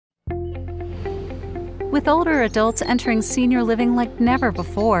With older adults entering senior living like never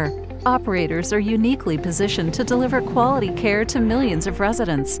before, operators are uniquely positioned to deliver quality care to millions of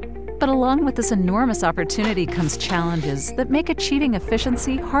residents. But along with this enormous opportunity comes challenges that make achieving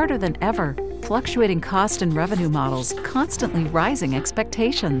efficiency harder than ever. Fluctuating cost and revenue models, constantly rising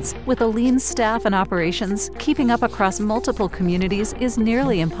expectations. With a lean staff and operations, keeping up across multiple communities is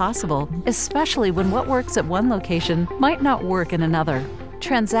nearly impossible, especially when what works at one location might not work in another.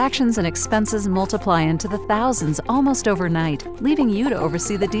 Transactions and expenses multiply into the thousands almost overnight, leaving you to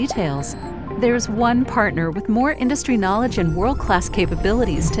oversee the details. There's one partner with more industry knowledge and world-class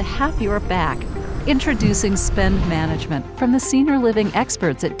capabilities to have your back. Introducing Spend Management from the senior living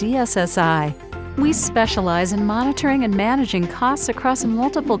experts at DSSI. We specialize in monitoring and managing costs across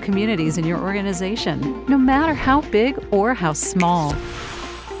multiple communities in your organization, no matter how big or how small.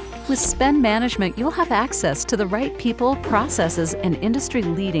 With Spend Management, you'll have access to the right people, processes, and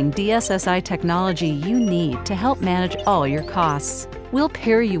industry-leading DSSI technology you need to help manage all your costs. We'll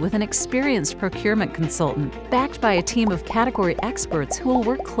pair you with an experienced procurement consultant, backed by a team of category experts who will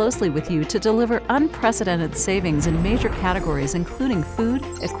work closely with you to deliver unprecedented savings in major categories including food,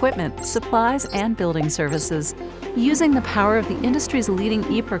 equipment, supplies, and building services. Using the power of the industry's leading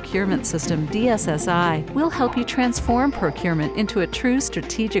e-procurement system, DSSI, we'll help you transform procurement into a true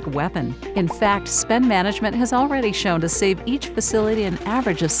strategic weapon. In fact, Spend Management has already shown to save each facility an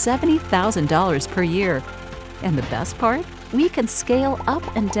average of $70,000 per year. And the best part? We can scale up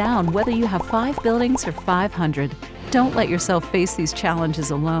and down whether you have 5 buildings or 500. Don't let yourself face these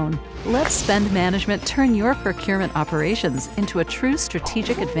challenges alone. Let Spend Management turn your procurement operations into a true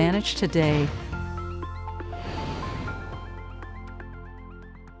strategic advantage today.